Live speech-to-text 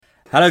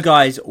Hello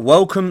guys,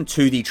 welcome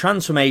to the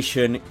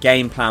Transformation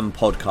Game Plan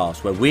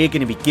podcast, where we're going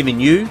to be giving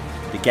you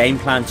the game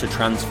plan to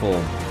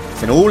transform.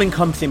 It's an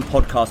all-encompassing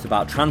podcast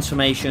about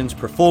transformations,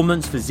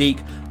 performance, physique,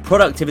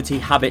 productivity,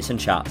 habits and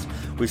chats,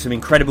 with some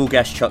incredible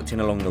guests chucked in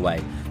along the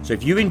way. So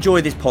if you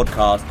enjoy this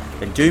podcast,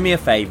 then do me a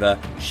favour,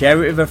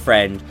 share it with a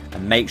friend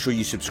and make sure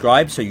you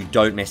subscribe so you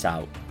don't miss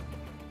out.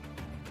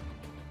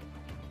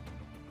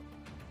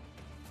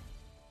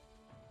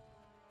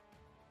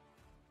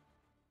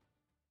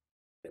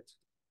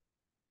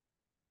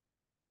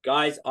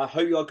 Guys, I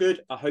hope you are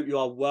good. I hope you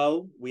are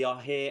well. We are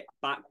here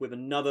back with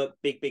another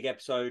big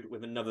episode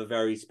with another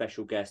very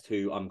special guest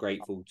who I'm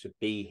grateful to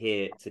be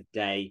here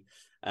today.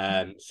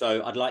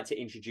 So I'd like to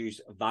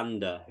introduce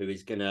Vanda, who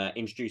is going to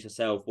introduce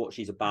herself, what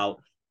she's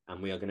about,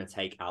 and we are going to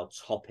take our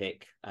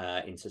topic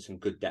into some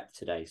good depth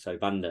today. So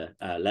Vanda,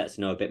 let us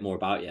know a bit more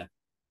about you.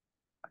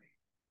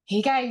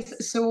 Hey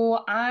guys,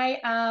 so I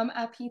am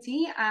a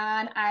PT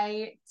and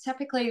I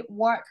typically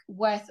work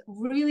with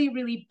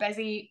really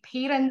busy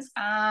parents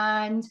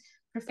and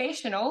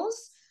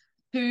professionals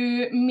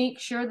to make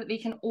sure that they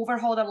can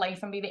overhaul their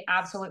life and be the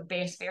absolute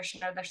best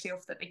version of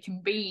themselves that they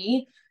can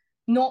be,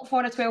 not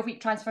for a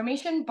 12-week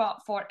transformation,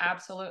 but for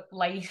absolute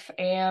life.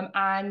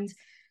 And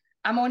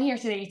I'm on here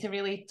today to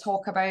really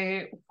talk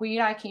about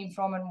where I came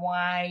from and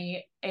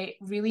why it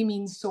really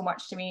means so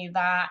much to me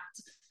that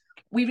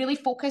we really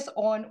focus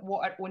on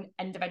what our own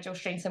individual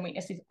strengths and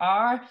weaknesses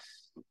are.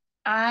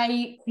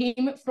 I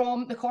came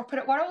from the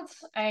corporate world.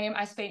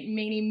 I spent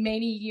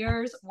many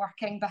years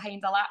working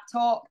behind a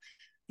laptop,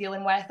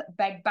 dealing with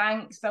big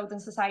banks, building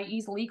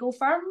societies, legal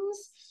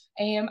firms,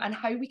 and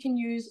how we can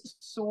use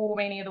so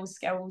many of those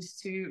skills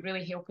to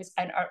really help us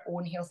in our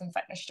own health and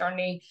fitness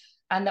journey,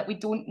 and that we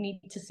don't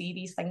need to see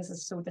these things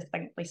as so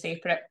distinctly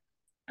separate.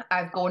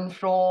 I've gone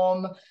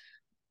from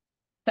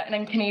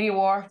sitting in Canary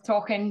Wharf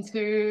talking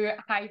to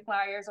high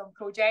flyers on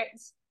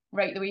projects,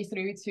 right the way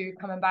through to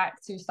coming back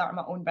to starting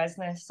my own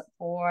business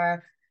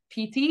for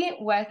PT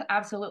with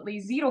absolutely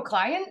zero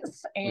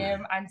clients,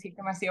 and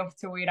taking myself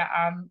to where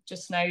I am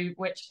just now,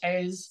 which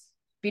is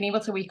being able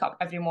to wake up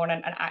every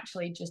morning and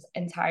actually just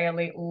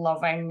entirely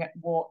loving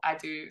what I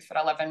do for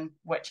a living,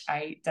 which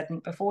I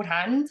didn't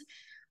beforehand.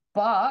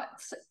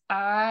 But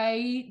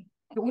I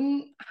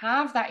don't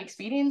have that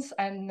experience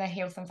in the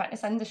health and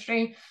fitness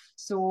industry.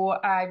 So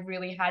I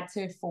really had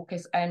to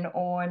focus in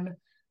on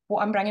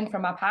what I'm bringing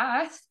from my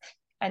past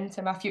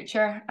into my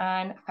future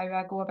and how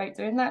I go about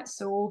doing that.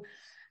 So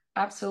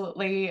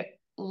absolutely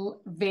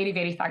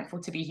very thankful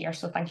to be here.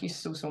 So thank you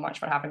so much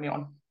for having me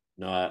on.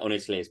 No,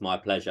 honestly, it's my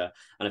pleasure.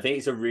 And I think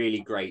it's a really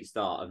great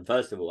start. And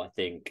first of all, I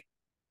think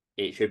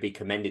it should be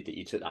commended that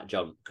you took that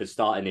jump, because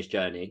starting this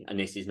journey, and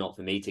this is not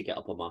for me to get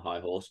up on my high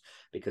horse,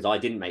 because I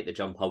didn't make the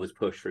jump, I was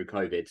pushed through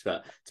COVID,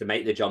 but to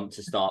make the jump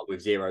to start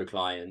with zero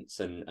clients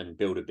and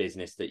build a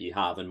business that you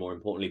have, and more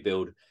importantly,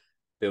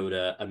 build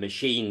a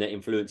machine that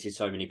influences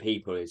so many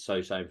people is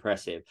so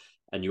impressive.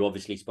 And you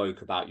obviously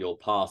spoke about your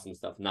past and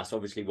stuff, and that's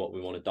obviously what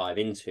we want to dive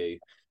into.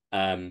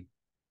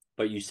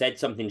 But you said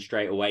something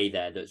straight away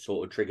there that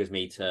sort of triggers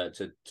me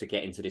to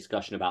get into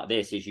discussion about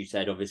this. Is you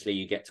said, obviously,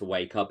 you get to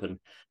wake up and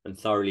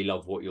thoroughly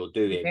love what you're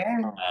doing,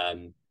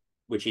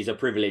 which is a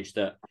privilege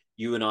that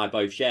you and I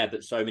both share,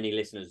 but so many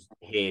listeners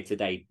here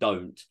today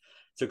don't.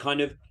 So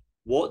kind of,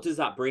 what does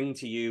that bring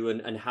to you,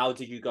 and how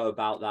did you go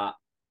about that?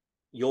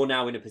 You're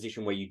now in a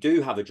position where you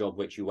do have a job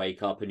which you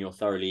wake up and you're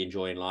thoroughly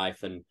enjoying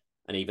life. And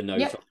even though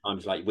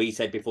sometimes, like we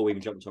said before we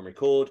even jumped on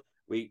record,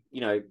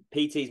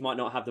 PTs might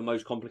not have the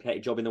most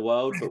complicated job in the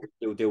world, but we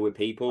still deal with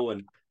people,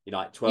 and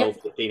 12,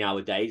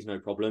 15-hour days, no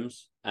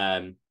problems.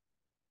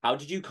 How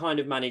did you kind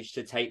of manage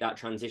to take that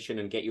transition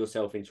and get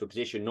yourself into a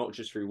position, not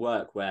just through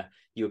work, where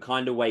you're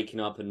kind of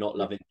waking up and not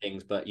loving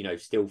things, but,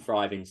 still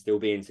thriving, still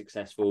being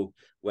successful,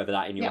 whether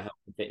that in your health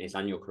and fitness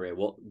and your career?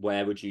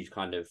 Where would you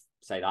kind of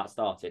say that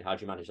started? How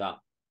did you manage that?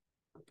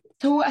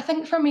 So I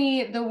think for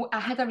me, I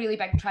had a really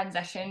big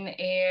transition,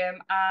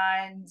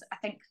 and I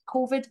think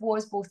COVID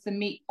was both the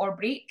make or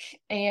break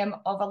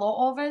of a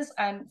lot of us.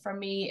 And for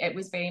me, it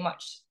was very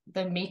much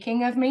the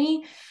making of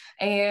me.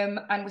 And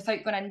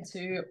without going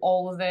into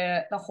all of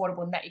the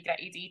horrible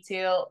nitty-gritty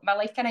detail, my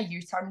life kind of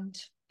U-turned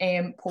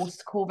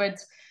post-COVID.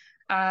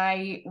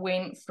 I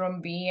went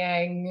from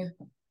being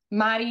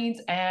married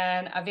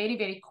in a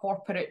very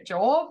corporate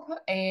job,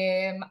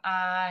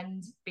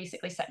 and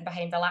basically sitting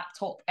behind a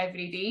laptop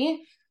every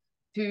day,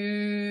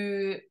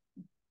 to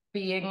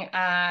being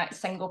a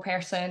single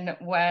person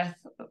with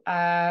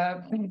a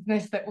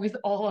business that was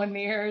all on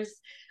theirs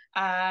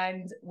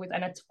and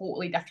within a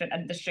totally different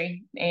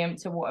industry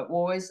to what it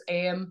was.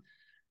 And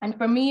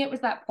for me, it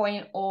was that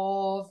point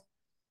of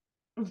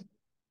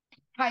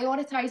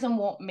prioritising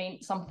what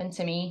meant something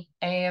to me.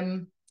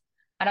 And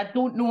I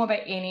don't know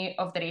about any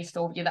of the rest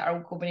of you that are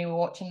going to be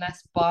watching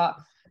this, but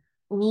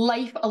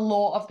life a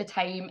lot of the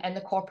time in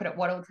the corporate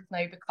world has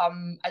now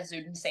become a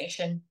Zoom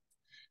session.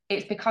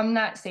 It's become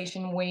that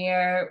session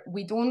where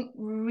we don't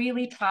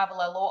really travel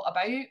a lot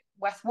about.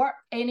 with work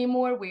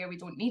anymore where we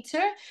don't need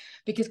to,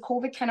 because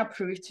COVID kind of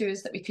proved to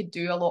us that we could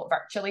do a lot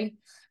virtually.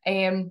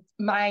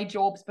 My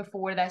jobs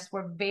before this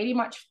were very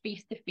much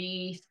face to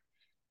face,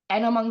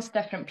 in amongst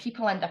different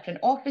people in different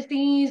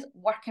offices,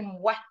 working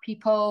with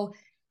people,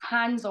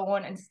 hands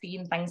on, and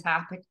seeing things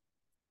happen.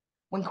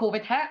 When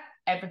COVID hit,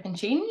 everything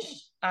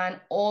changed, and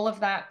all of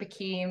that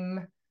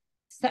became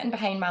sitting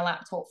behind my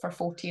laptop for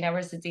 14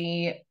 hours a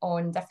day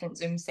on different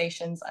Zoom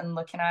sessions and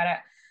looking at it.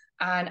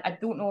 And I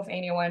don't know if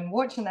anyone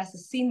watching this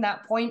has seen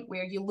that point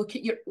where you look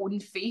at your own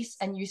face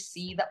and you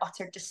see the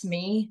utter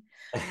dismay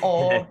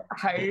of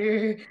how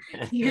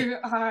you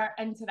are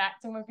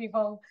interacting with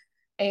people.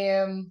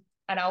 And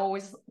I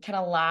always kind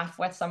of laugh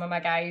with some of my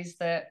guys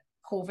that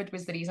COVID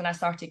was the reason I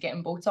started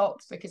getting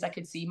Botox, because I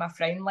could see my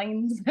frown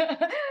lines.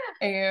 But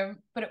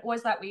it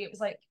was that way. It was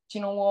like, do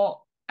you know what?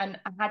 And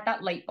I had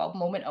that light bulb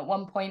moment at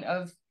one point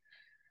of,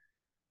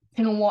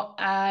 you know what,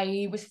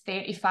 I was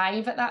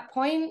 35 at that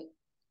point,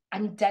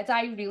 and did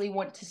I really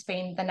want to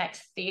spend the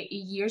next 30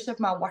 years of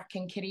my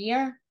working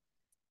career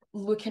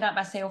looking at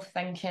myself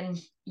thinking,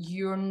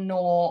 you're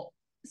not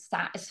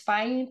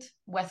satisfied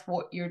with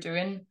what you're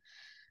doing?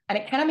 And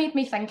it kind of made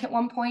me think at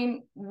one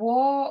point,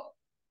 what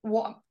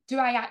do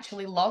I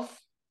actually love?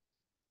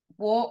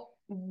 What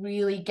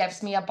really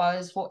gives me a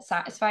buzz? What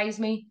satisfies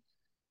me?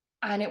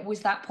 And it was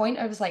that point,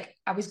 I was like,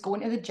 I was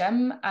going to the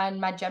gym, and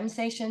my gym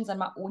sessions and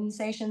my own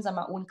sessions and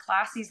my own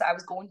classes that I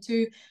was going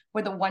to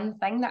were the one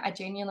thing that I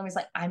genuinely was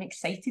like, I'm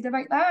excited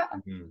about that.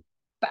 Mm-hmm.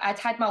 But I'd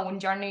had my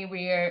own journey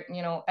where,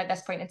 you know, at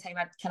this point in time,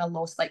 I'd kind of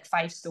lost like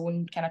 5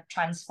 stone, kind of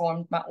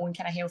transformed my own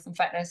kind of health and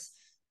fitness.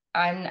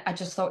 And I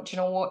just thought, you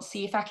know what,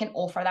 see if I can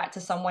offer that to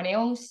someone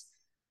else.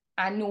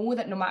 I know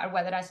that no matter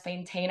whether I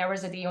spend 10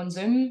 hours a day on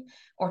Zoom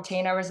or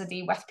 10 hours a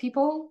day with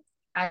people,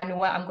 I know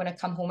what I'm going to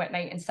come home at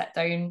night and sit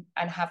down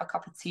and have a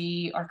cup of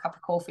tea or a cup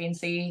of coffee and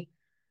say,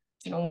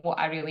 do you know what,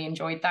 I really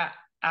enjoyed that.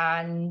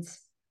 And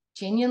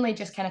genuinely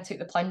just kind of took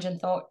the plunge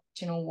and thought,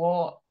 do you know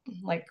what,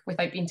 like,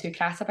 without being too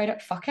crass about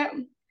it, fuck it.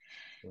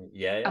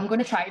 Yeah. I'm going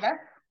to try this.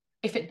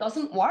 If it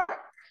doesn't work,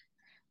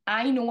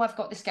 I know I've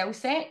got the skill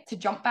set to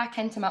jump back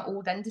into my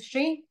old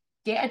industry,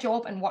 get a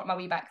job and work my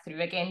way back through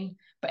again.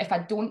 But if I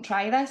don't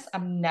try this,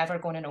 I'm never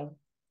going to know.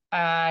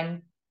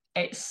 And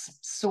it's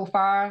so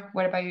far,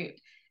 we're about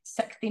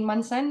 16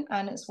 months in,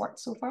 and it's worked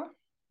so far.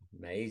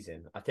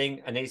 Amazing. I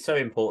think, and it's so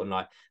important,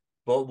 like,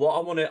 but what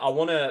I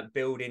want to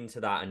build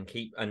into that and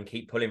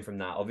keep pulling from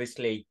that.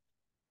 Obviously,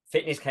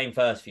 fitness came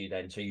first for you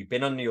then. So you've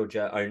been on your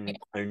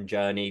own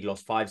journey,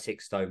 lost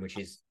 5-6 stone, which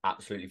is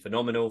absolutely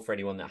phenomenal for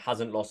anyone that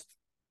hasn't lost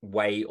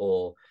weight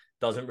or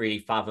doesn't really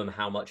fathom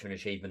how much of an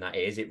achievement that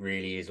is. It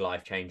really is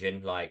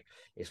life-changing. Like,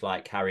 it's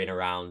like carrying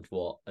around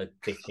a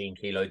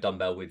 15-kilo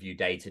dumbbell with you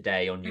day to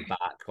day on your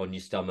back, on your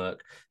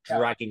stomach,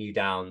 dragging you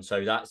down.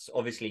 So that's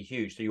obviously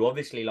huge. So you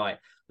obviously like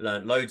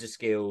learned loads of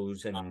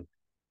skills and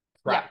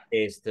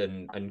practiced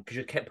and because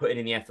you kept putting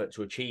in the effort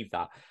to achieve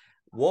that.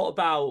 What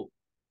about,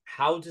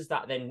 how does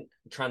that then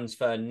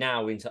transfer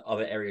now into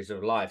other areas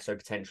of life? So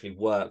potentially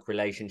work,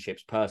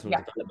 relationships, personal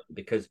development,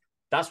 because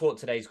that's what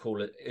today's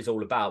call is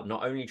all about.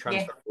 Not only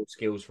transferable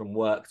skills from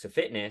work to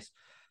fitness,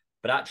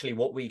 but actually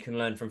what we can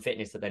learn from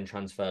fitness that then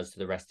transfers to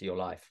the rest of your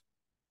life.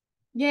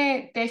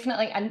 Yeah,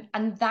 definitely.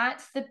 And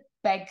that's the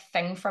big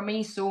thing for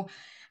me. So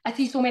I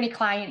see so many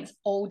clients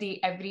all day,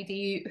 every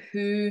day,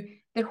 who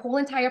their whole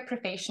entire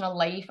professional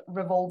life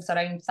revolves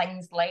around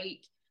things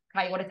like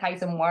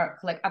prioritizing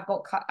work. Like I've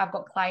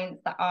got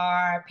clients that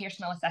are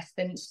personal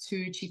assistants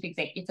to chief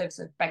executives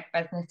of big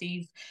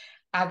businesses.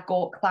 I've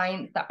got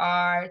clients that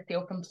are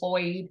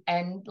self-employed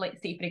and, like,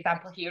 say, for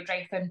example,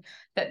 hairdressing,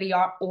 that they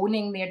are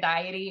owning their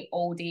diary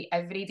all day,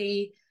 every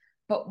day.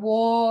 But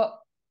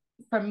what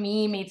for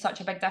me made such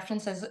a big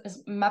difference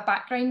is my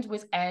background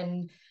was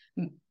in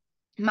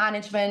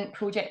management,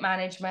 project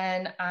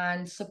management,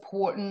 and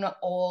supporting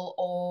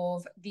all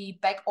of the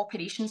big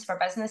operations for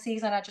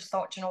businesses. And I just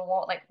thought, you know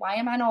what, like, why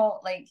am I not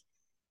like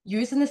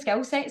using the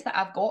skill sets that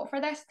I've got for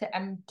this to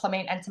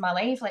implement into my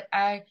life? Like,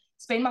 I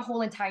spend my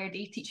whole entire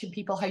day teaching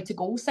people how to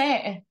goal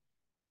set,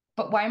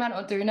 but why am I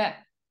not doing it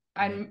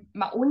in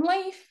my own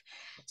life?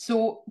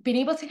 So being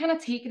able to kind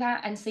of take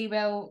that and say,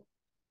 well,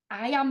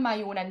 I am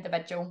my own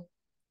individual.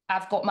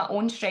 I've got my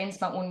own strengths,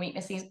 my own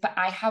weaknesses, but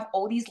I have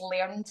all these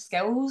learned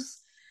skills.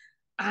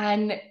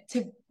 And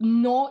to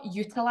not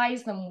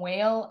utilize them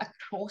well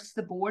across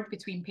the board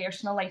between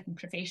personal life and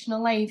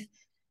professional life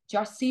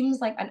just seems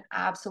like an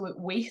absolute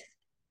waste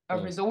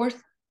of resource.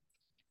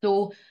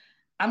 So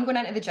I'm going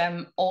into the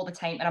gym all the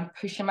time and I'm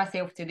pushing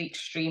myself to the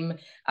extreme.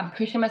 I'm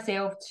pushing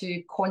myself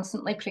to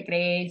constantly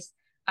progress,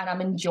 and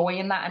I'm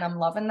enjoying that and I'm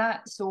loving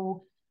that.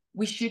 So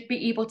we should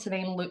be able to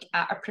then look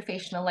at our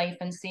professional life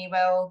and say,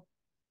 well,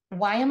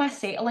 why am I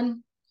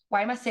settling?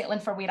 Why am I settling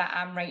for where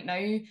I am right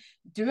now?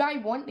 Do I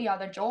want the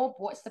other job?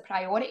 What's the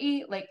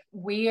priority? Like,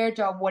 where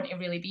do I want to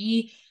really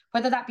be?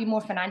 Whether that be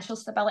more financial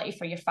stability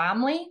for your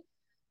family,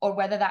 or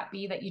whether that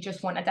be that you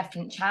just want a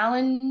different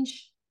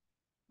challenge,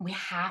 we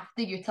have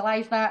to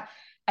utilize that.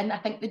 And I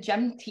think the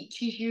gym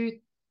teaches you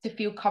to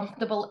feel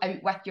comfortable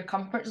out with your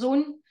comfort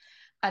zone.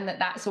 and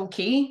that's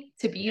okay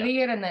to be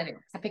there, and that it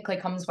typically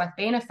comes with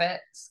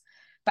benefits.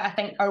 But I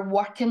think our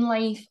working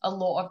life a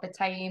lot of the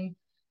time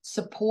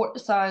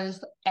supports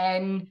us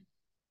in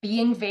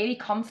being very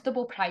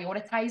comfortable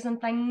prioritizing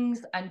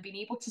things and being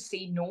able to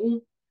say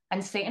no,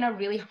 and setting a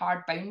really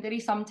hard boundary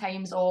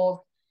sometimes of,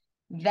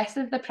 this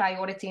is the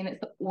priority and it's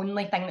the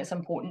only thing that's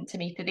important to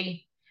me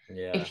today.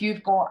 Yeah. If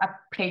you've got a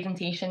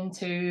presentation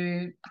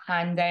to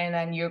hand in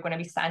and you're going to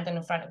be standing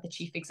in front of the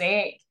chief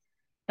exec,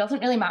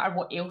 doesn't really matter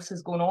what else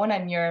is going on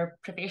in your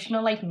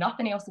professional life,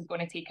 nothing else is going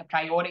to take a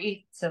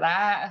priority to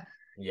that.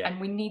 Yeah. And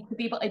we need to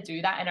be able to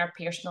do that in our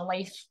personal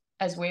life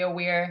as well,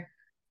 where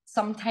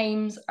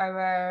sometimes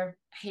our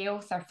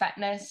health, our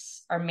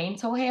fitness, our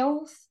mental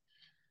health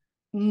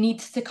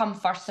needs to come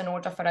first in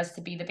order for us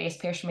to be the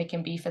best person we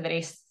can be for the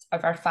rest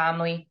of our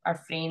family, our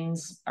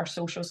friends, our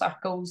social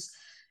circles.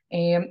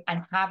 And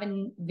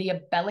having the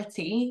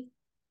ability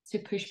to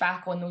push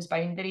back on those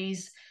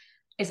boundaries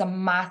is a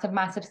massive,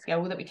 massive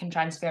skill that we can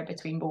transfer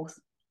between both.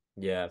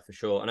 Yeah, for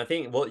sure. And I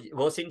think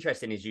what's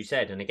interesting is you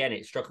said, and again,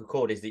 it struck a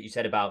chord, is that you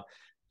said about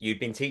you've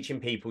been teaching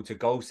people to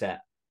goal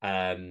set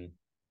kind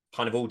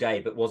of all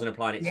day, but wasn't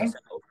applying it to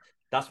yourself.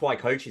 That's why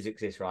coaches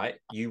exist, right?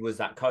 You was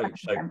that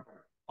coach. So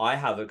I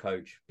have a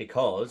coach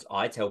because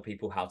I tell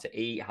people how to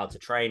eat, how to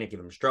train, I give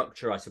them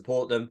structure, I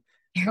support them.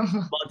 I'm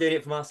not doing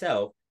it for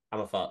myself.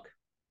 I'm a fuck.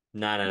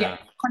 No.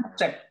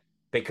 100%.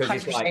 Because 100%.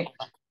 It's like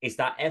it's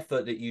that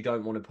effort that you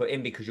don't want to put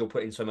in because you're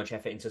putting so much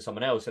effort into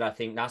someone else. And I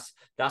think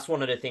that's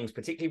one of the things,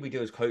 particularly we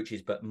do as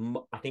coaches, but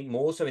I think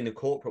more so in the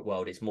corporate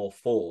world, it's more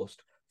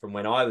forced. From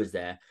when I was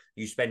there,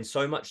 you spend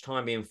so much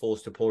time being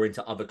forced to pour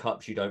into other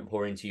cups you don't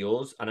pour into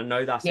yours. And I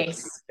know that's a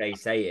cliche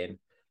saying,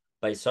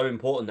 but it's so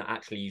important that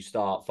actually you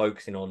start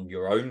focusing on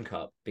your own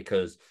cup,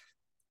 because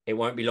it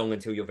won't be long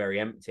until you're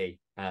very empty.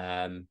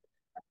 And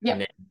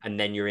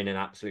then you're in an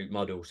absolute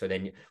muddle. So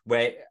then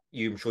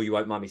I'm sure you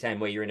won't mind me saying,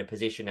 where you're in a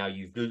position now,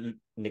 you've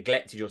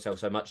neglected yourself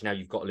so much, now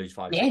you've got to lose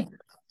 5 kilos.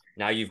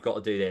 Now you've got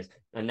to do this.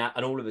 And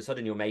all of a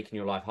sudden you're making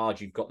your life hard.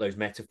 You've got those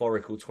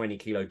metaphorical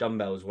 20-kilo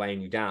dumbbells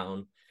weighing you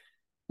down.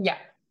 Yeah.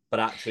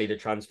 But actually the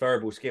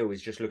transferable skill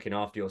is just looking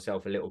after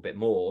yourself a little bit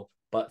more,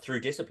 but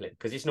through discipline,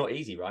 because it's not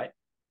easy, right?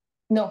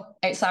 No,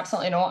 it's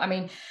absolutely not. I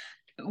mean,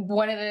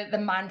 one of the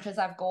mantras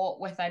I've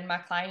got within my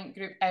client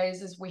group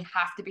is we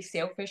have to be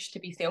selfish to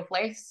be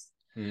selfless.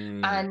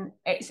 And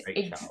it's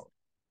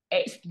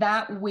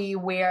that way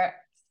where,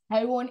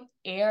 how on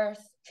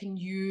earth can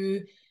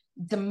you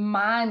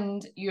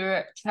demand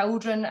your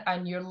children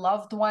and your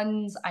loved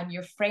ones and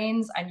your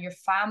friends and your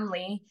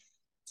family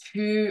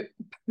to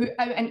put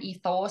out an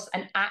ethos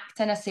and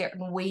act in a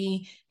certain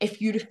way if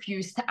you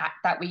refuse to act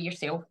that way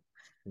yourself?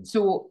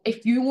 So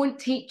if you won't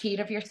take care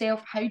of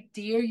yourself, how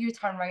dare you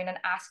turn around and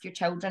ask your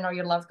children or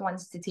your loved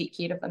ones to take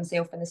care of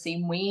themselves in the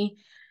same way?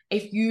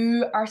 If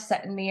you are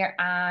sitting there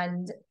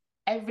and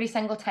every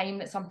single time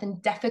that something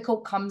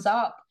difficult comes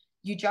up,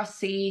 you just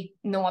say,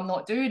 no, I'm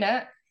not doing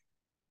it,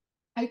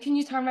 how can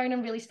you turn around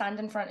and really stand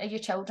in front of your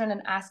children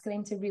and ask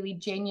them to really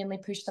genuinely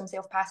push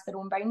themselves past their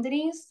own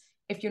boundaries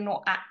if you're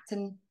not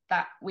acting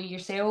that way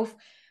yourself?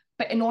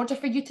 But in order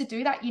for you to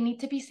do that, you need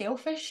to be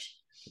selfish.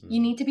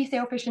 You need to be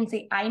selfish and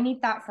say, I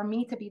need that for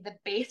me to be the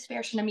best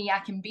version of me I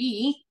can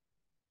be,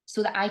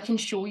 so that I can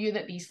show you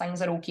that these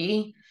things are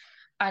okay.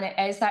 And it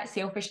is that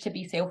selfish to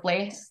be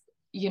selfless.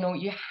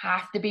 You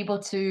have to be able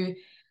to,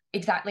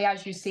 exactly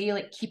as you say,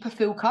 like, keep a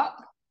full cup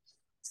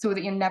so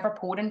that you're never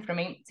pouring from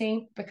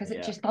empty, because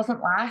it just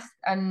doesn't last.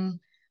 And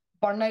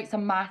burnout's a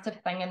massive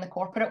thing in the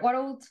corporate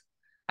world,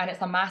 and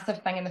it's a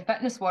massive thing in the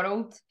fitness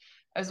world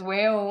as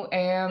well.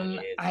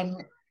 And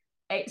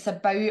it's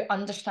about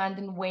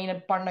understanding when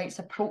a burnout's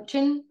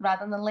approaching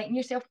rather than letting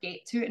yourself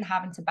get to it and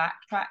having to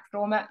backtrack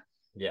from it.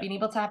 Being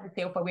able to have the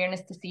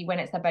self-awareness to see when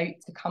it's about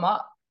to come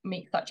up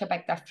makes such a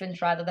big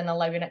difference, rather than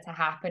allowing it to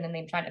happen and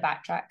then trying to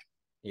backtrack.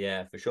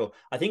 Yeah, for sure.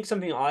 I think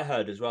something I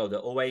heard as well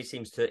that always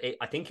seems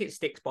to, I think it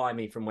sticks by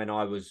me from when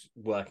I was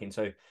working.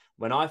 So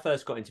when I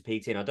first got into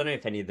PT, and I don't know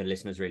if any of the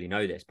listeners really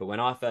know this, but when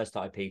I first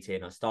started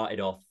PT, I started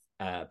off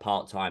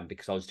part-time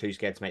because I was too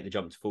scared to make the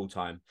jump to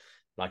full-time.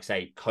 Like I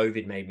say,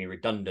 COVID made me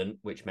redundant,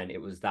 which meant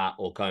it was that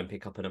or go and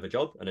pick up another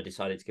job. And I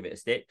decided to give it a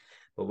stick.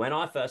 But when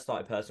I first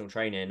started personal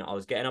training, I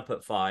was getting up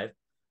at 5.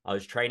 I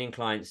was training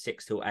clients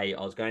 6 till 8.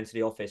 I was going to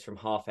the office from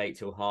 8:30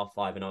 till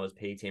 5:30, and I was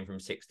PTing from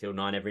 6 till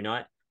 9 every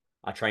night.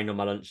 I trained on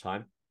my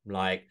lunchtime.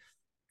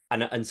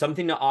 And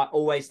something that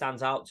always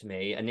stands out to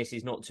me, and this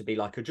is not to be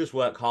like a just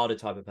work harder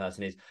type of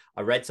person, is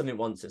I read something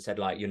once that said,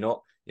 like, you're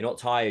not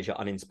tired, you're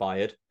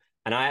uninspired.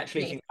 And I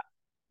actually think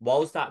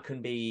whilst that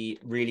can be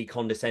really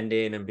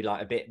condescending and be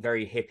like a bit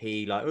very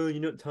hippie, like, oh, you're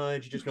not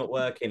tired, you're just not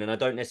working. And I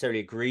don't necessarily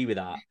agree with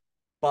that.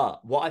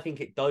 But what I think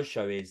it does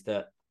show is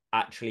that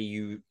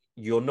actually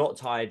you're not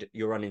tired,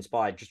 you're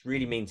uninspired, just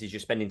really means is you're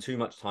spending too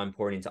much time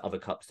pouring into other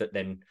cups that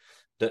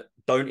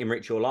don't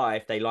enrich your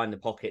life. They line the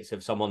pockets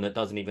of someone that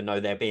doesn't even know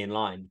they're being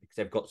lined because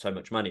they've got so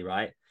much money,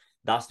 right?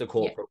 That's the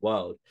corporate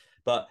world.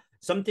 But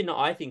something that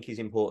I think is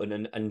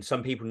important, and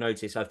some people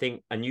notice, I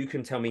think, and you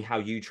can tell me how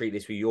you treat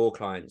this with your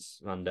clients,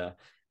 Vanda,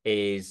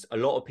 is a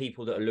lot of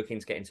people that are looking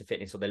to get into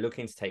fitness or they're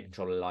looking to take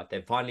control of their life.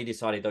 They've finally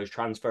decided those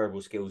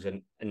transferable skills are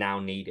now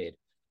needed.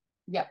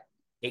 Yep.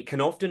 It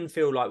can often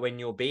feel like when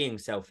you're being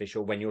selfish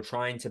or when you're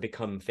trying to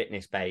become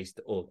fitness based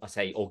or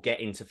get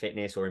into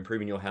fitness or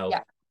improving your health,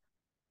 Yep.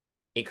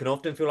 it can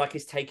often feel like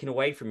it's taken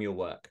away from your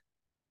work.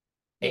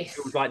 It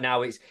feels Yes. like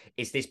now it's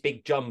this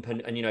big jump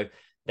and you know,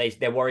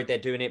 they're worried they're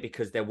doing it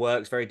because their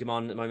work's very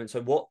demanding at the moment.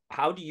 So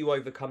how do you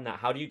overcome that?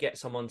 How do you get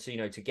someone to, you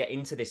know, to get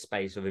into this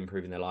space of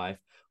improving their life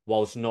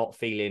whilst not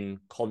feeling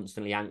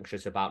constantly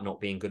anxious about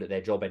not being good at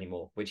their job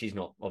anymore, which is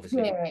not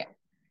obviously. Yeah.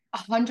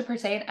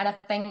 100%. And I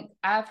think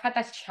I've had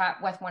this chat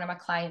with one of my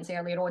clients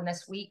earlier on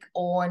this week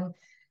on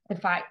the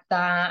fact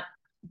that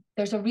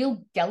there's a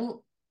real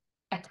guilt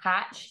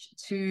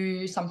attached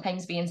to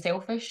sometimes being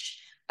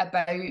selfish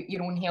about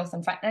your own health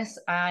and fitness,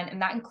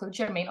 and that includes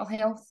your mental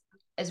health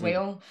as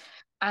well.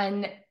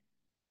 And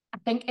I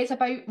think it's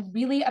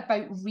really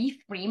about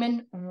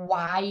reframing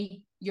why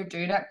you're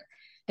doing it.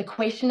 The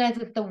question is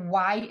the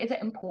why is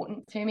it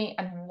important to me,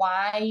 and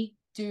why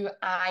do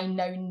I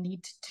now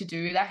need to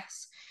do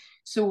this?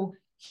 So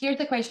here's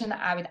the question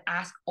that I would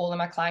ask all of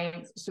my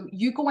clients. So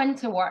you go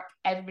into work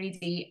every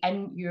day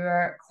in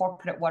your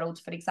corporate world,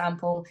 for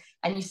example,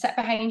 and you sit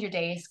behind your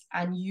desk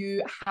and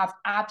you have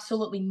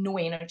absolutely no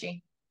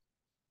energy.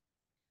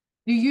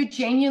 Do you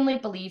genuinely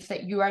believe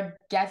that you are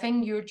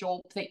giving your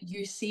job that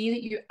you say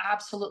that you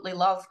absolutely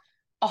love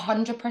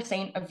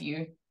 100% of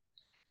you?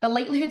 The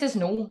likelihood is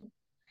no.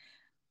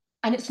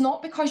 And it's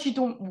not because you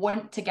don't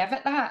want to give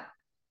it that,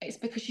 it's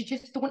because you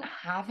just don't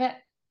have it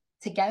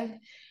to give.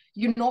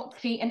 You're not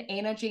creating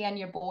energy in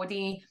your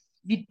body.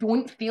 You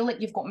don't feel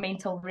like you've got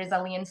mental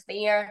resilience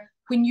there.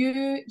 When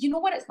you know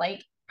what it's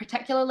like,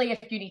 particularly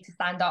if you need to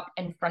stand up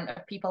in front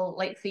of people.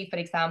 Let's say, for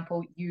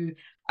example, you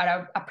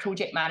are a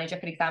project manager,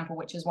 for example,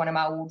 which is one of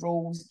my old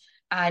roles,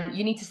 and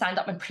you need to stand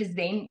up and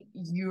present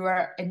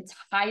your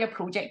entire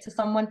project to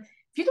someone.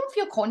 If you don't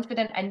feel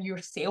confident in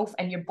yourself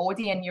and your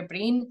body and your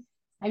brain,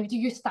 how do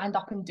you stand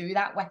up and do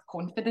that with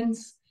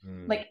confidence?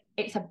 Like,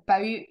 it's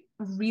about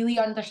really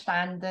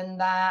understanding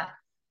that,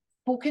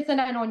 focusing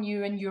in on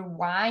you and your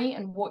why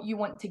and what you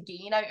want to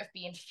gain out of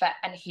being fit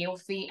and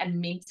healthy and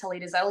mentally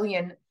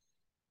resilient.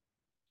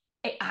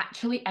 It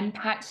actually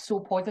impacts so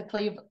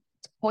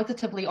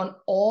positively on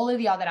all of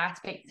the other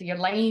aspects of your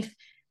life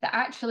that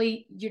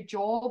actually your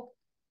job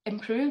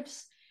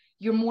improves.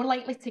 You're more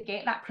likely to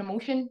get that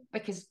promotion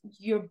because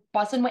you're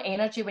buzzing with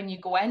energy when you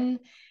go in.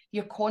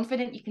 You're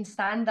confident you can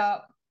stand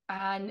up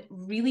and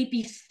really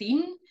be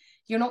seen.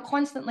 You're not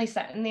constantly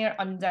sitting there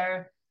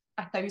under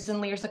 1,000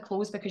 layers of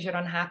clothes because you're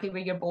unhappy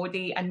with your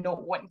body and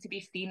not wanting to be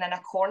seen in a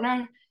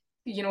corner,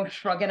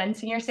 shrugging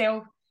into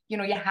yourself.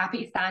 You're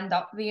happy to stand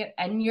up there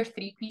in your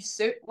three-piece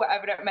suit,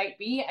 whatever it might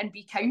be, and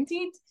be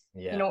counted.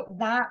 Yeah.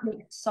 That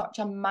makes such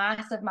a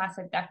massive,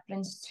 massive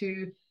difference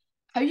to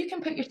how you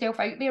can put yourself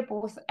out there,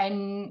 both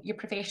in your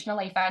professional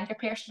life and your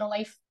personal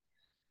life.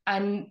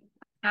 And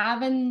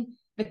having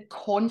the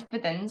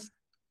confidence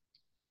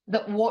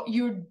that what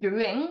you're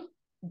doing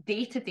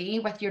day to day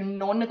with your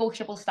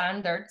non-negotiable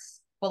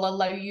standards will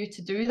allow you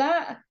to do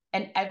that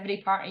in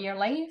every part of your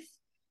life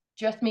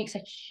just makes a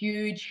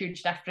huge,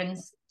 huge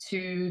difference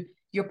to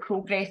your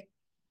progress,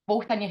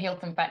 both in your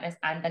health and fitness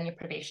and in your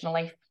professional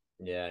life.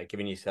 Yeah,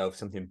 giving yourself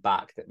something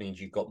back that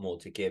means you've got more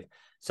to give.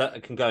 So I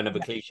can go another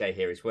cliche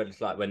here. It's what it's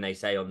like when they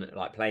say on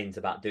like planes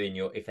about doing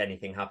your, if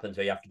anything happens,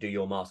 where you have to do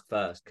your mask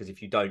first, because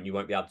if you don't, you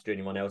won't be able to do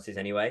anyone else's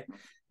anyway.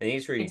 And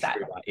it's really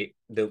Exactly.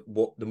 true.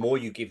 Like the more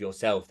you give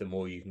yourself, the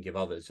more you can give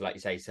others. So like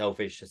you say,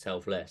 selfish to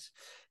selfless.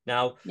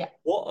 Now,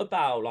 what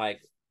about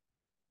like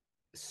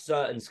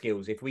certain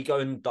skills? If we go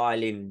and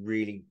dial in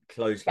really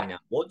closely now,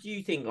 what do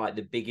you think like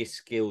the biggest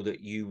skill that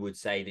you would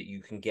say that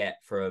you can get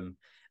from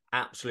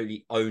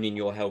absolutely owning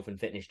your health and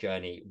fitness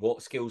journey?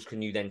 What skills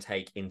can you then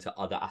take into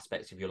other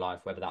aspects of your life,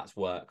 whether that's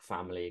work,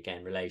 family,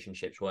 again,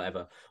 relationships,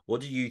 whatever?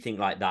 What do you think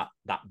like that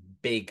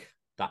big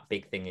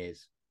thing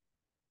is?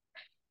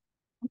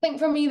 I think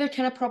for me, there are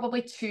kind of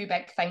probably two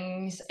big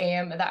things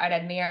that are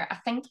in there. I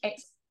think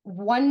it's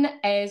one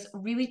is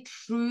really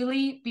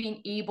truly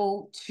being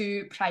able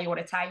to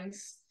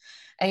prioritize.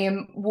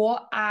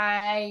 What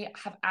I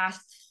have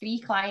asked 3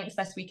 clients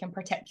this week in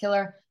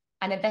particular,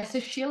 and this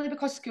is surely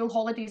because school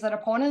holidays are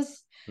upon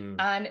us,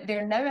 and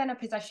they're now in a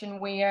position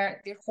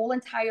where their whole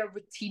entire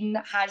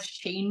routine has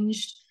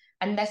changed,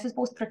 and this is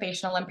both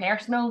professional and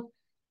personal.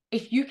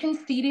 If you can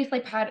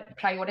seriously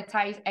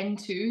prioritize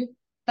into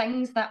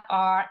things that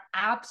are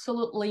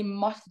absolutely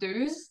must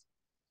do's,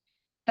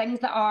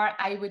 things that are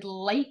I would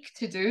like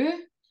to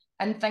do,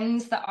 and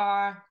things that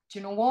are, do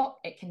you know what,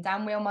 it can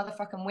damn well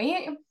motherfucking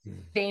wait,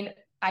 then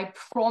I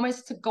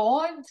promise to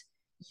God,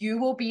 you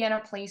will be in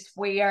a place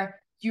where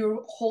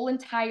your whole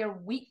entire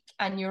week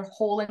and your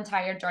whole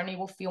entire journey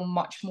will feel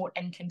much more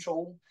in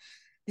control.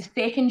 The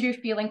second you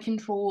feel in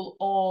control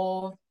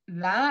of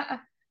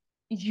that,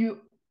 you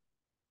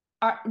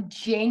are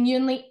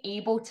genuinely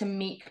able to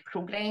make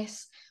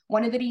progress.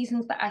 One of the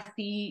reasons that I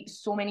see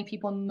so many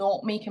people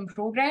not making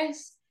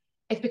progress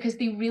is because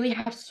they really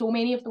have so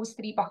many of those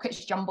 3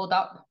 buckets jumbled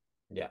up.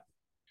 Yeah.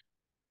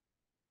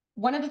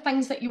 One of the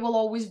things that you will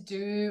always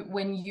do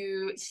when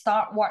you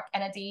start work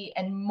in a day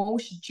in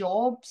most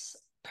jobs,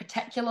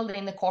 particularly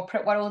in the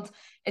corporate world,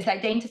 is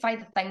identify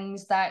the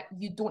things that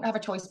you don't have a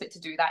choice but to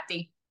do that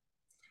day.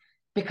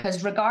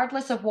 Because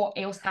regardless of what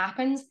else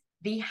happens,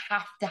 they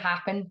have to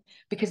happen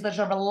because there's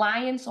a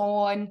reliance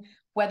on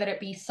whether it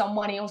be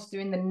someone else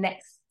doing the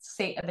next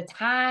set of the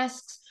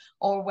tasks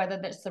or whether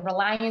it's the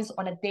reliance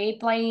on a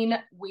deadline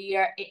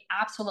where it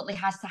absolutely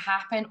has to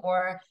happen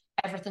or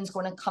everything's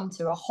going to come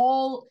to a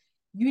halt.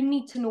 You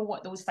need to know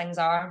what those things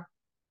are.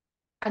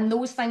 And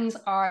those things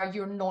are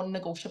your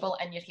non-negotiable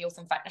in your health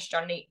and fitness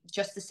journey,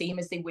 just the same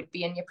as they would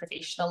be in your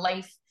professional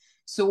life.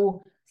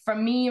 So for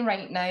me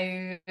right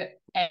now,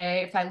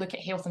 if I look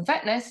at health and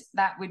fitness,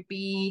 that would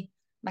be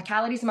my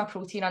calories and my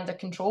protein under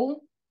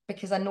control,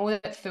 because I know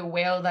that full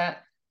well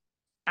that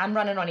I'm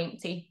running on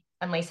empty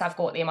unless I've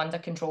got them under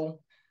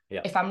control.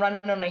 Yeah. If I'm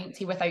running on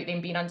empty without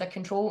them being under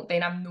control,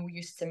 then I'm no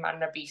use to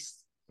man or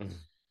beast. Mm-hmm.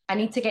 I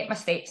need to get my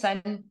steps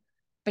in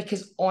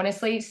because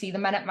honestly, see the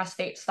minute my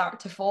steps start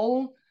to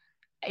fall,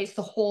 it's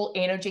the whole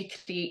energy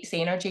creates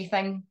energy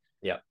thing.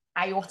 Yeah.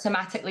 I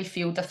automatically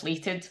feel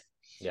deflated.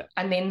 Yeah.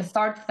 And then the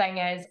third thing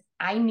is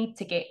I need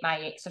to get my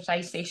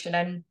exercise session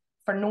in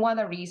for no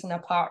other reason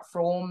apart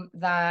from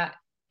that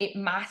it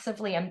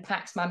massively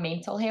impacts my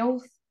mental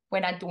health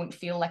when I don't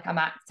feel like I'm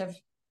active.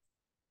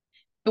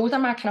 Those are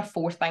my kind of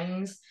four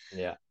things.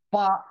 Yeah.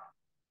 But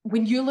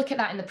when you look at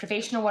that in the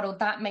professional world,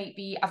 that might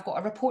be I've got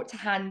a report to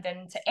hand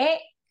in to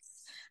X.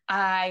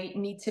 I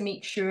need to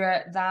make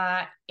sure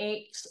that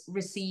X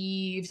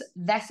receives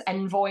this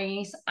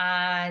invoice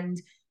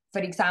and,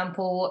 for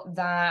example,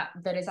 that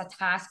there is a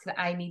task that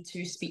I need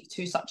to speak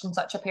to such and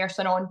such a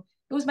person on.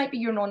 Those might be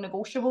your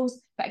non-negotiables.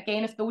 But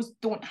again, if those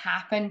don't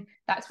happen,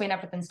 that's when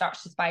everything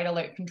starts to spiral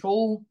out of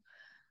control.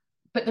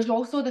 But there's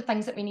also the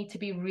things that we need to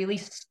be really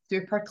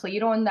super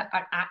clear on that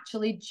are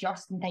actually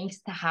just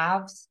nice to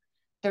have.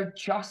 They're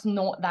just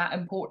not that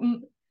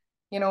important.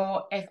 You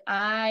know, if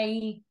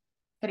I,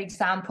 for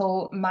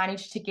example,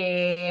 manage to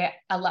get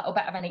a little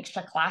bit of an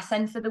extra class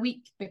in for the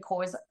week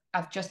because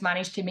I've just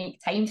managed to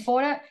make time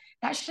for it,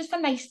 that's just a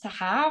nice to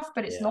have,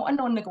 but it's not a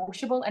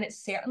non-negotiable and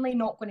it's certainly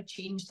not going to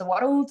change the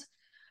world.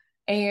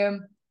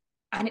 And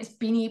it's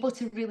being able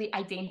to really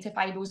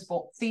identify those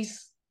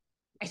boxes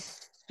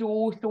is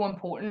so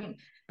important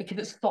because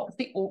it stops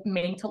the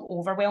mental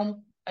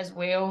overwhelm as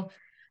well.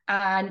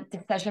 And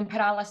decision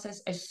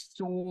paralysis is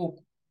so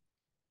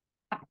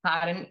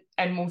apparent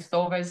in most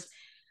of us.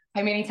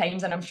 How many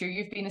times, and I'm sure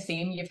you've been the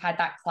same, you've had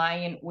that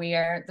client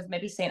where they've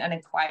maybe sent an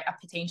inquiry, a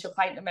potential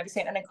client, they've maybe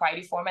sent an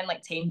inquiry form in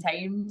like 10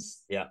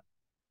 times. Yeah.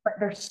 But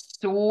they're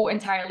so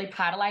entirely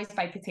paralyzed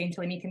by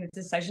potentially making the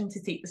decision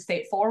to take the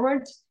step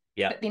forward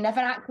that they never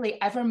actually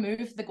ever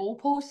move the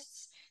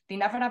goalposts. They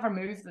never ever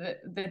move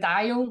the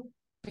dial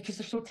because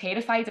they're so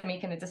terrified of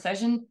making a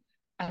decision.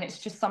 And it's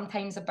just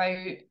sometimes about,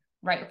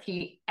 right,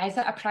 okay, is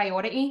it a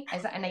priority?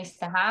 Is it a nice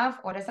to have?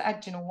 Or is it a,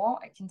 do you know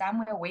what? It can damn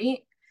well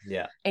wait.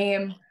 Yeah.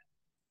 And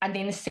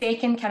then the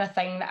second kind of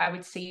thing that I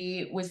would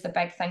say was the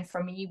big thing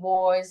for me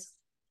was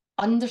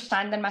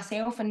understanding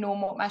myself and knowing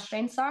what my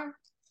strengths are.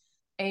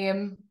 I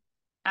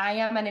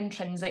am an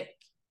intrinsic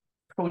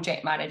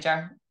project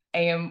manager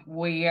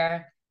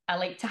where I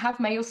like to have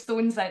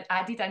milestones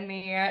added in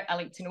there. I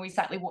like to know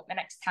exactly what the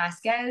next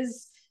task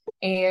is.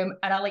 And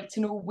I like to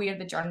know where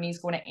the journey is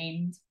going to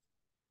end.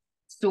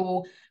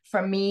 So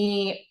for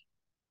me,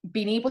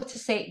 being able to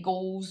set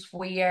goals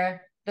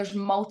where there's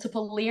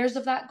multiple layers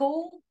of that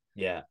goal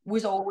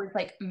was always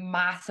like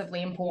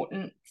massively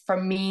important for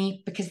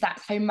me because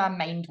that's how my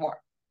mind works.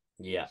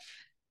 Yeah.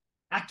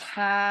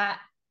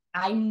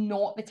 I'm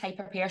not the type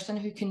of person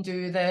who can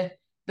do the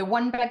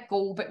one big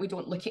goal, but we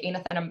don't look at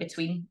anything in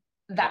between.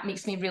 That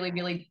makes me really,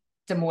 really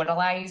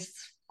demoralized.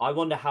 I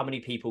wonder how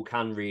many people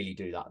can really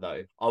do that,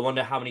 though. I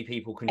wonder how many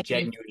people can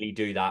genuinely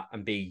do that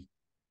and be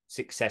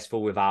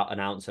successful without an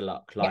ounce of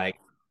luck. Like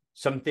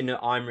something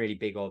that I'm really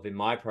big of in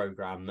my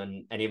program,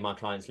 and any of my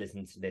clients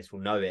listening to this will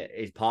know it,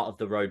 is part of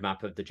the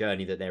roadmap of the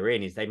journey that they're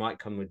in. Is they might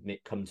come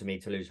to me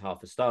to lose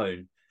half a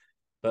stone,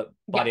 but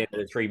by the end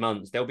of the 3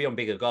 months, they'll be on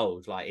bigger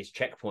goals. Like it's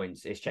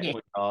checkpoints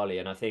early,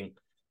 and I think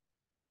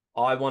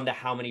I wonder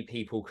how many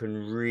people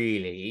can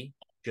really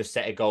just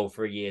set a goal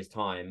for a year's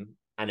time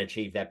and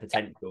achieve their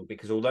potential,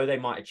 because although they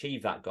might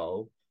achieve that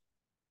goal,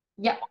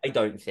 I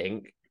don't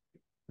think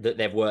that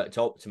they've worked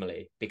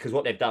optimally, because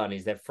what they've done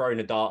is they've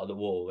thrown a dart at the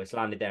wall. It's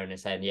landed there and they're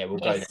saying, yeah, we'll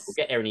go there. We'll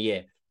get there in a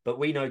year. But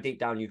we know deep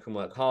down you can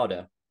work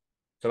harder.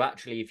 So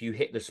actually, if you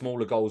hit the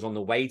smaller goals on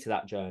the way to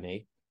that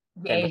journey,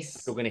 then you're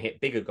still going to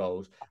hit bigger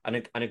goals.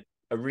 And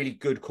a really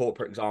good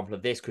corporate example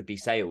of this could be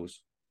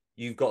sales.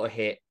 You've got to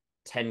hit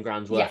 10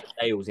 grand's worth of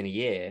sales in a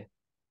year.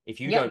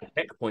 If you don't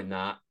checkpoint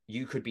that,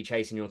 you could be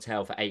chasing your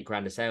tail for 8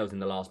 grand of sales in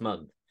the last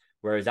month.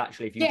 Whereas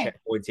actually, if you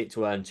checkpoint it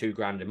to earn 2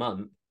 grand a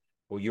month,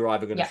 well, you're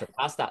either going to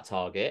surpass that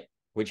target,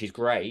 which is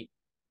great,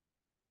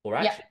 or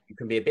actually you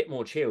can be a bit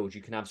more chilled.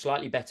 You can have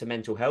slightly better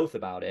mental health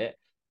about it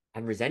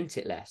and resent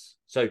it less.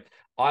 So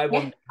I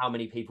wonder how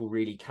many people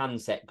really can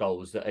set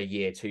goals that are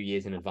 1-2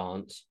 years in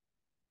advance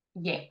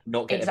Yeah,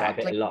 not get it by a bit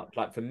exactly. of luck.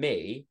 Like for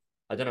me,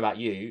 I don't know about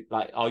you,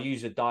 like I'll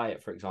use a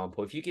diet, for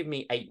example. If you give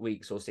me 8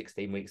 weeks or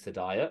 16 weeks to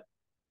diet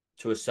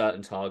to a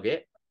certain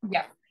target,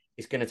 Yeah.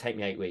 it's going to take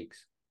me 8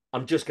 weeks.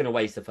 I'm just going to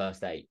waste the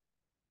first eight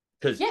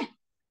because Yeah.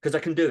 I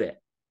can do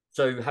it.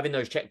 So having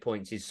those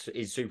checkpoints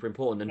is super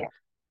important. And Yeah.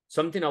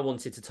 something I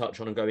wanted to touch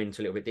on and go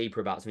into a little bit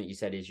deeper about something you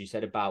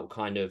said about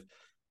kind of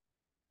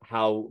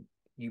how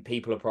you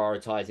people are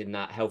prioritizing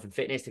that health and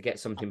fitness to get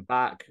something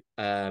back.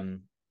 That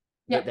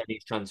Yeah. then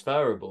is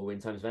transferable in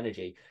terms of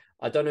energy.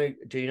 I don't know.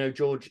 Do you know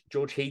George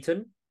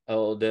Heaton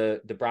or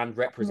the brand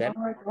No, Represent?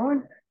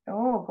 go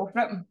Oh, go for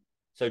it.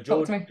 So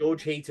Talk to me.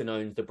 George Heaton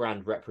owns the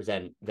brand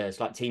Represent. There's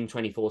like Team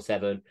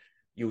 24/7.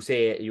 You'll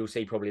see it. You'll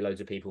see probably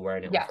loads of people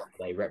wearing it on Yeah.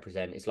 Friday.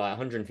 Represent. It's like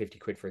 150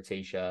 quid for a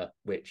t-shirt,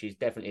 which is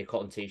definitely a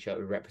cotton t-shirt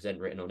with Represent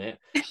written on it.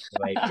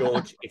 Anyway,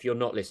 George, if you're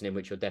not listening,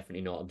 which you're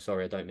definitely not, I'm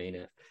sorry, I don't mean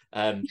it.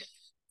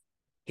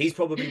 He's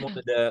probably one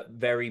of the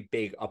very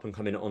big up and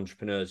coming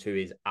entrepreneurs who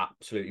is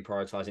absolutely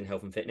prioritizing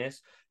health and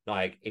fitness.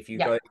 Like if you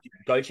Yeah.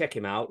 go check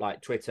him out,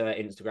 like Twitter,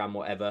 Instagram,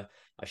 whatever.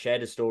 I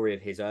shared a story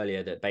of his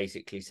earlier that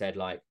basically said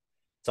like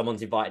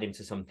someone's invited him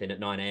to something at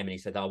 9 a.m. and he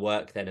said, I'll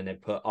work then, and they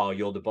put, oh,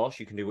 you're the boss,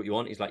 you can do what you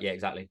want. He's like, yeah,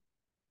 exactly.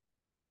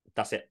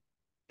 That's it.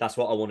 That's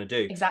what I want to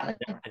do. Exactly.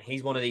 And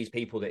he's one of these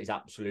people that is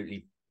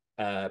absolutely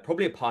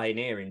probably a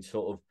pioneer in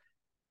sort of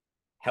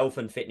health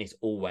and fitness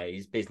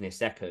always, business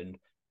second,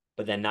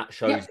 but then that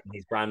shows Yep. in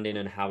his branding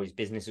and how his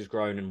business has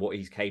grown and what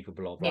he's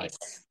capable of. Like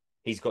Yes.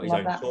 he's got his Love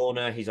own that.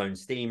 sauna, his own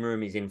steam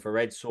room, his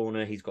infrared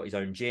sauna, he's got his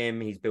own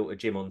gym, he's built a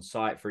gym on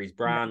site for his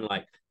brand.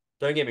 Like,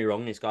 don't get me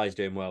wrong, this guy's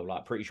doing well.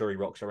 Like, pretty sure he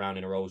rocks around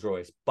in a Rolls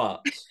Royce,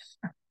 but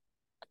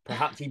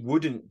perhaps he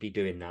wouldn't be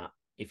doing that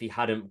if he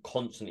hadn't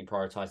constantly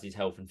prioritized his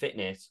health and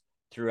fitness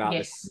throughout the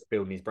Yes.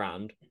 building his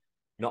brand.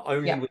 Not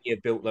only Yeah. would he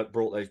have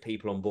brought those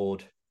people on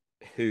board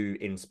who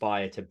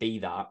inspire to be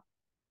that,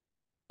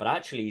 but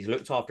actually he's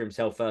looked after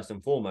himself first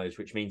and foremost,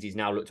 which means he's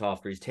now looked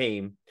after his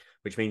team,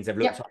 which means they've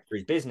looked Yeah. after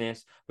his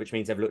business, which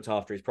means they've looked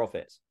after his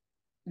profits.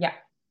 Yeah.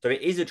 So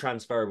it is a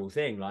transferable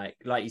thing. Like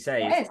you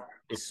say, It is.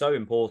 it's so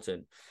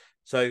important.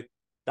 So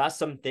that's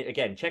something,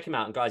 again, check him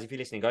out. And guys, if you're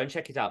listening, go and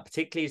check it out,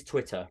 particularly his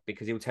Twitter,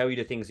 because he'll tell you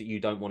the things that you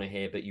don't want to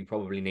hear, but you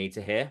probably need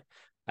to hear.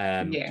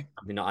 Yeah.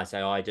 Something that I say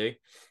I do.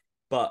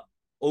 But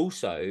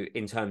also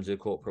in terms of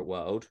the corporate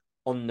world,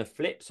 on the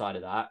flip side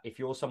of that, if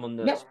you're someone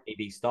that's Yep.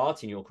 maybe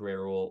starting your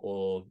career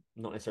or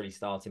not necessarily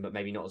starting, but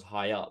maybe not as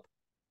high up,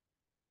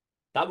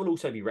 that will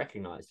also be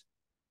recognized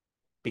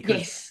because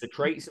Yes. the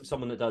traits of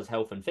someone that does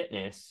health and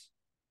fitness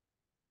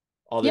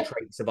are the Yep.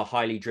 traits of a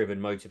highly driven,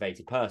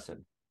 motivated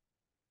person.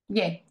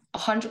 Yeah.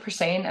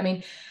 100%. I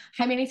mean,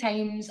 how many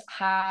times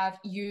have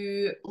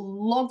you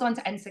logged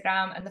onto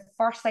Instagram and the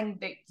first thing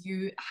that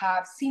you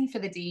have seen for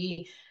the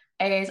day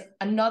is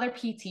another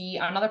PT,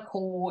 another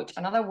coach,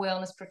 another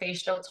wellness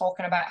professional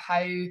talking about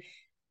how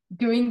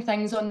doing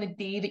things on the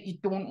day that you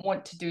don't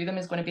want to do them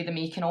is going to be the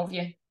making of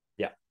you.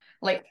 Yeah.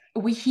 Like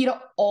we hear it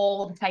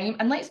all the time.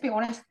 And let's be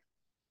honest,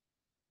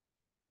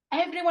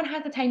 everyone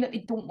has a time that they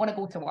don't want to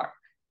go to work.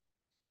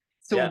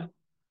 Yeah. So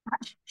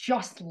that's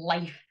just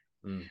life.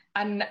 Mm.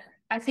 And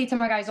I say to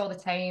my guys all the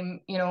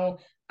time,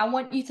 I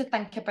want you to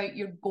think about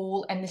your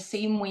goal in the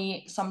same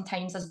way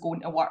sometimes as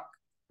going to work,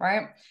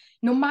 right?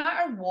 No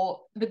matter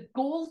what, the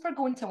goal for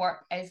going to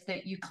work is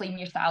that you claim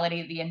your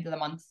salary at the end of the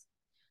month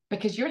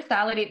because your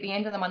salary at the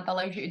end of the month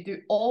allows you to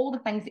do all the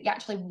things that you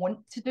actually want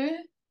to do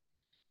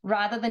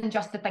rather than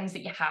just the things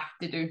that you have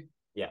to do.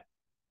 Yeah.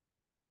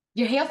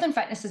 Your health and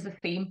fitness is the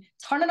same.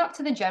 Turning up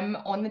to the gym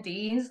on the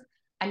days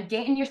and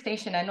getting your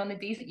station in on the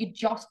days that you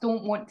just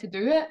don't want to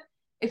do it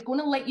is going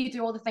to let you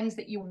do all the things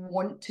that you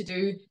want to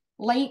do,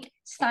 like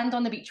stand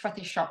on the beach with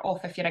your shirt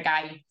off if you're a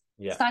guy,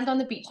 Yeah. stand on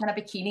the beach in a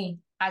bikini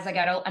as a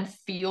girl and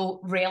feel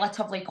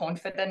relatively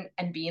confident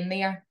in being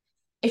there.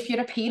 If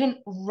you're a parent,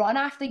 run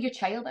after your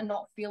child and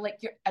not feel like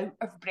you're out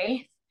of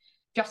breath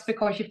just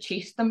because you've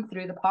chased them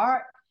through the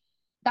park.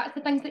 That's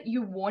the things that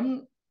you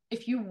want.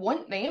 If you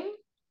want them,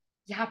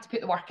 you have to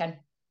put the work in.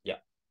 Yeah.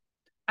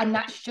 And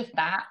that's just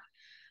that.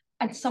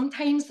 And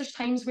sometimes there's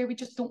times where we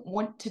just don't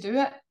want to do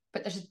it,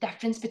 but there's a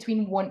difference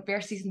between want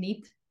versus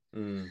need.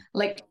 Mm.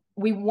 Like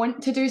we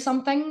want to do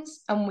some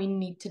things and we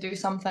need to do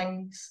some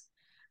things.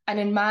 And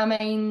in my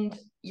mind,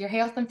 your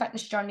health and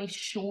fitness journey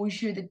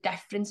shows you the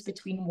difference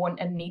between want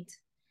and need.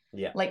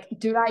 Yeah. Like,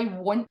 do I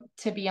want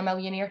to be a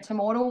millionaire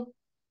tomorrow?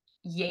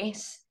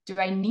 Yes. Do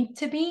I need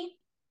to be?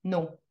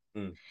 No.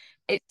 Mm.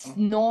 It's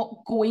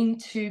not going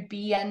to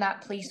be in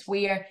that place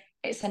where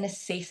it's a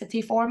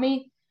necessity for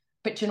me.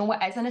 But you know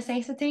what is a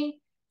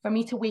necessity? For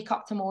me to wake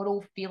up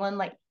tomorrow feeling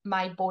like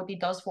my body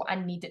does what I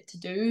need it to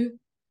do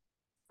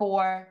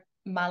for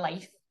my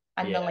life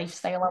and the Yeah.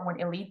 lifestyle I want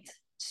to lead. And that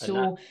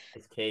So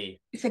is key.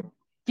 it's a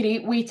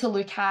great way to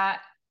look at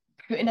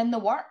putting in the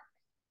work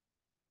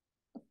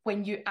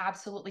when you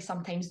absolutely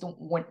sometimes don't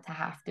want to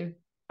have to.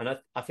 And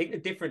I think the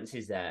difference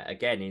is there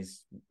again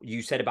is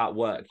you said about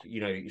work,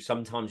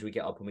 sometimes we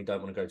get up and we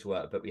don't want to go to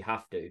work, but we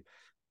have to.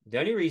 The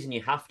only reason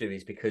you have to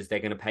is because they're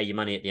going to pay you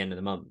money at the end of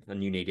the month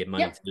and you needed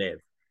money Yep. to live.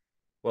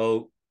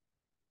 Well,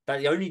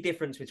 the only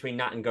difference between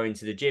that and going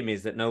to the gym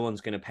is that no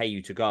one's going to pay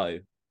you to go,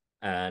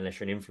 unless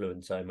you're an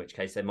influencer, in which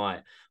case they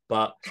might.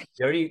 But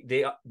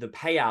the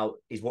payout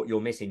is what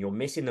you're missing. You're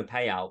missing the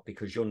payout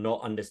because you're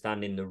not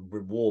understanding the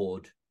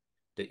reward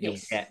that you'll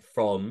Yes. get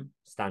from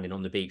standing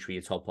on the beach with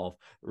your top off,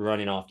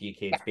 running after your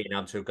kids, being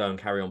able to go and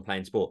carry on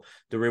playing sport.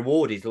 The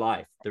reward is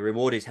life. The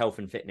reward is health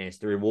and fitness.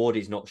 The reward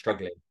is not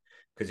struggling.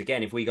 Because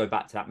again, if we go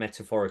back to that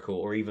metaphorical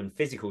or even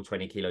physical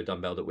 20-kilo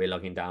dumbbell that we're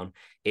lugging down,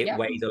 it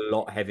weighs a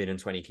lot heavier than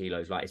 20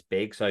 kilos. Like, it's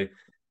big. So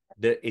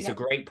it's a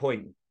great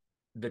point.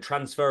 The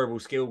transferable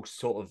skill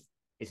sort of,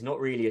 it's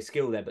not really a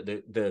skill there, but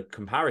the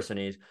comparison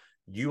is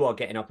you are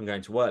getting up and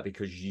going to work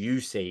because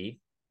you see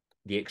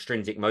the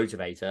extrinsic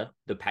motivator,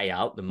 the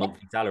payout, the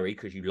monthly salary,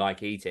 because you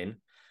like eating,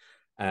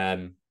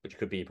 which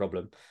could be a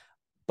problem.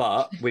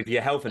 But with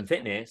your health and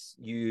fitness,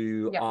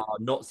 you are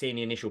not seeing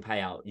the initial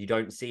payout. You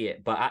don't see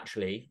it. But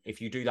actually, if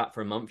you do that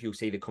for a month, you'll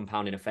see the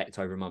compounding effect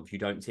over a month. You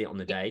don't see it on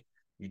the day.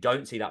 You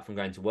don't see that from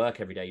going to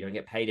work every day. You don't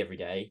get paid every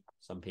day.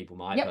 Some people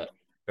might, but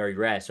very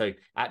rare. So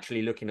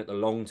actually looking at the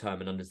long term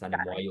and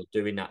understanding why you're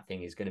doing that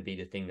thing is going to be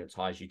the thing that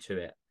ties you to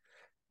it.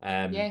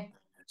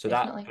 So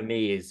definitely. that for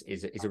me is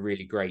a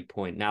really great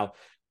point. Now,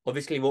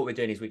 obviously, what we're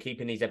doing is we're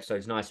keeping these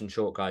episodes nice and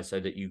short, guys, so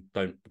that you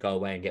don't go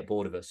away and get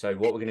bored of us. So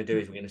what we're going to do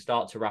is we're going to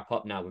start to wrap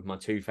up now with my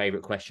two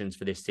favorite questions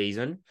for this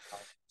season.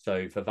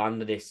 So for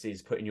Vanda, this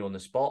is putting you on the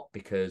spot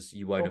because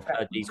you won't have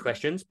heard these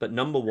questions. But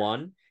number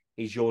one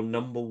is your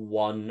number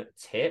one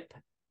tip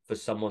for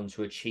someone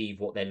to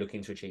achieve what they're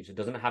looking to achieve. So it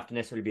doesn't have to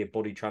necessarily be a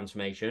body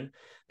transformation,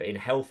 but in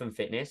health and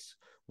fitness,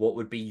 what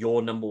would be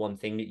your number one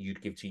thing that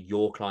you'd give to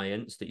your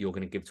clients that you're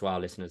going to give to our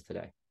listeners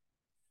today?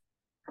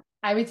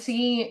 I would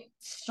say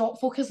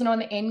stop focusing on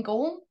the end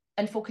goal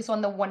and focus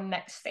on the one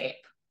next step.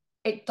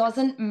 It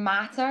doesn't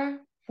matter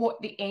what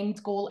the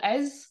end goal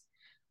is.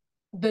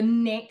 The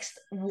next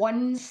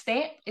one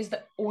step is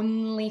the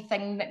only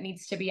thing that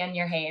needs to be in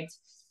your head.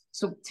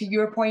 So to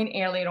your point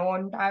earlier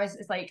on, Travis,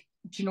 it's like,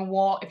 do you know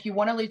what? If you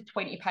want to lose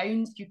 20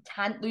 pounds, you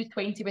can't lose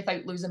 20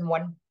 without losing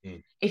one.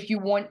 If you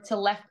want to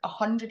lift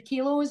 100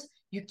 kilos,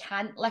 you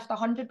can't lift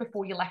 100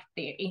 before you lift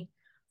 30.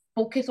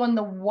 Focus on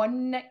the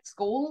one next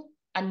goal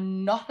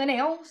and nothing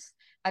else,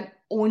 and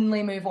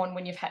only move on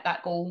when you've hit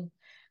that goal.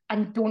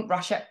 And don't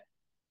rush it.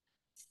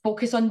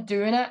 Focus on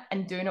doing it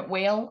and doing it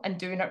well and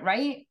doing it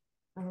right,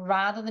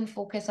 rather than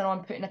focusing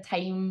on putting a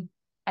time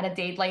and a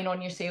deadline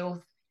on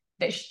yourself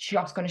that's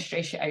just going to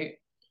stress you out.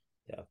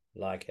 Yeah,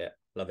 like it.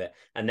 Love it.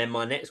 And then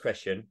my next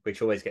question,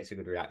 which always gets a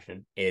good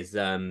reaction, is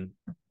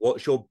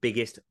what's your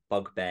biggest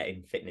bugbear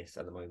in fitness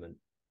at the moment?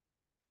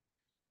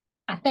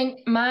 I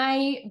think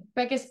my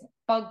biggest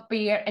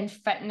bugbear in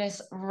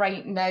fitness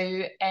right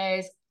now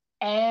is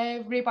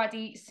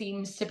everybody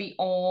seems to be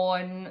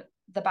on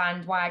the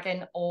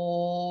bandwagon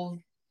of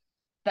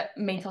that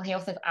mental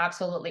health is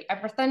absolutely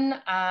everything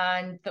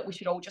and that we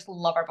should all just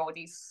love our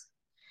bodies.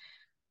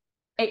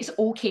 It's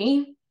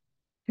okay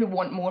to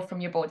want more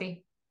from your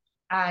body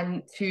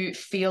and to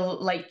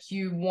feel like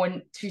you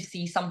want to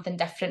see something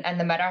different in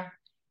the mirror,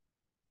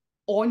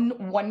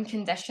 on one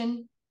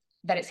condition,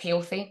 that it's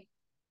healthy.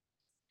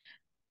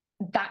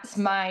 That's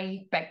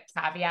my big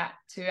caveat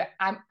to it.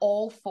 I'm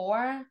all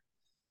for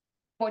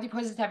body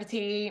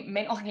positivity,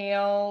 mental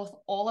health,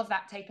 all of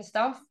that type of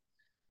stuff.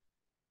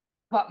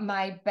 But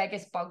my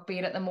biggest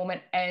bugbear at the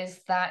moment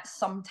is that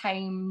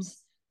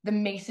sometimes the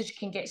message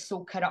can get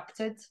so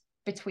corrupted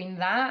between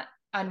that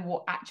and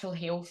what actual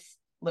health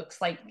looks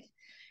like.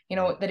 You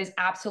know, there is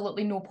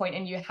absolutely no point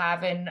in you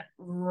having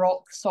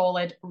rock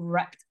solid,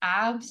 ripped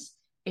abs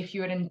if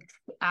you're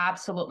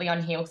absolutely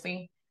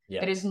unhealthy.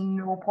 There is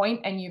no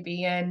point in you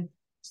being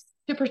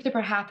super,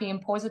 super happy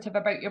and positive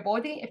about your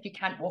body if you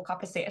can't walk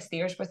up a set of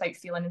stairs without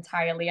feeling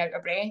entirely out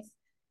of breath.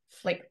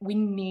 Like, we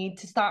need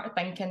to start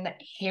thinking that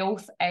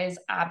health is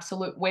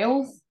absolute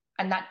wealth,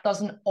 and that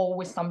doesn't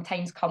always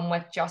sometimes come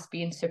with just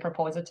being super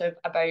positive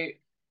about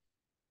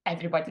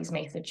everybody's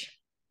message.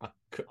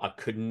 I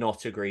could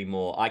not agree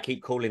more. I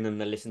keep calling them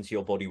the listen to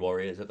your body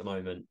warriors at the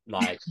moment.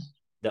 Like,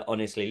 that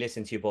honestly,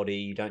 listen to your body.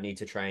 You don't need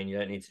to train. You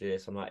don't need to do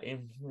this. I'm like,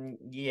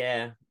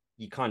 yeah,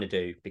 you kind of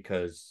do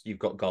because you've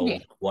got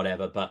goals,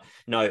 whatever. But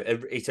no,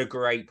 it's a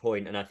great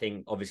point. And I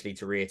think, obviously,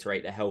 to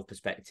reiterate the health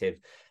perspective,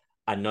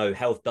 I know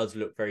health does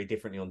look very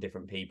differently on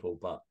different people.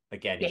 But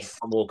again, if you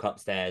can't walk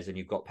upstairs and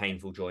you've got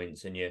painful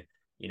joints and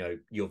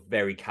you're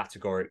very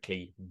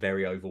categorically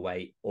very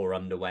overweight or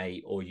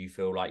underweight, or you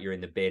feel like you're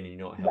in the bin and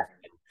you're not healthy,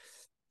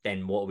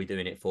 then what are we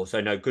doing it for?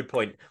 So no, good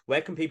point.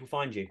 Where can people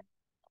find you?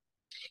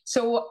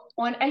 So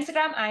on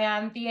Instagram, I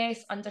am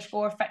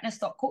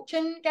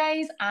vs_fitness.coaching,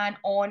 guys, and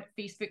on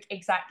Facebook,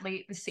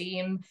 exactly the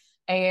same.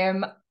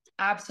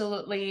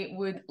 Absolutely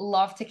would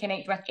love to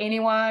connect with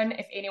anyone.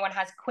 If anyone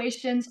has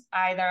questions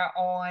either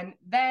on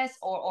this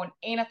or on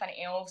anything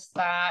else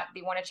that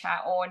they want to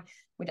chat on,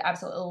 would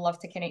absolutely love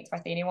to connect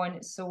with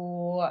anyone.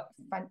 So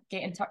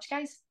get in touch,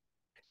 guys.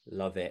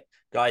 Love it.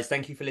 Guys,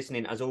 thank you for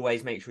listening. As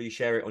always, make sure you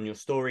share it on your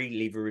story,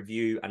 leave a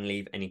review, and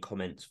leave any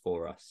comments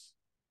for us.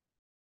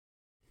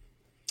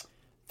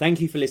 Thank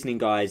you for listening,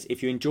 guys.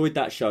 If you enjoyed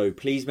that show,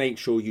 please make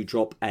sure you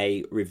drop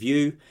a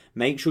review.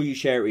 Make sure you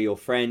share it with your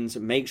friends.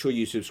 Make sure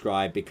you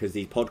subscribe, because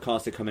these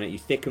podcasts are coming at you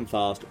thick and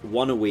fast,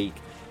 one a week.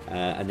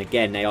 And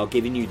again, they are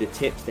giving you the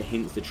tips, the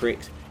hints, the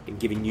tricks, and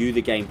giving you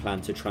the game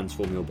plan to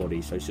transform your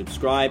body. So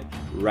subscribe,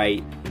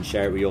 rate, and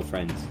share it with your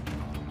friends.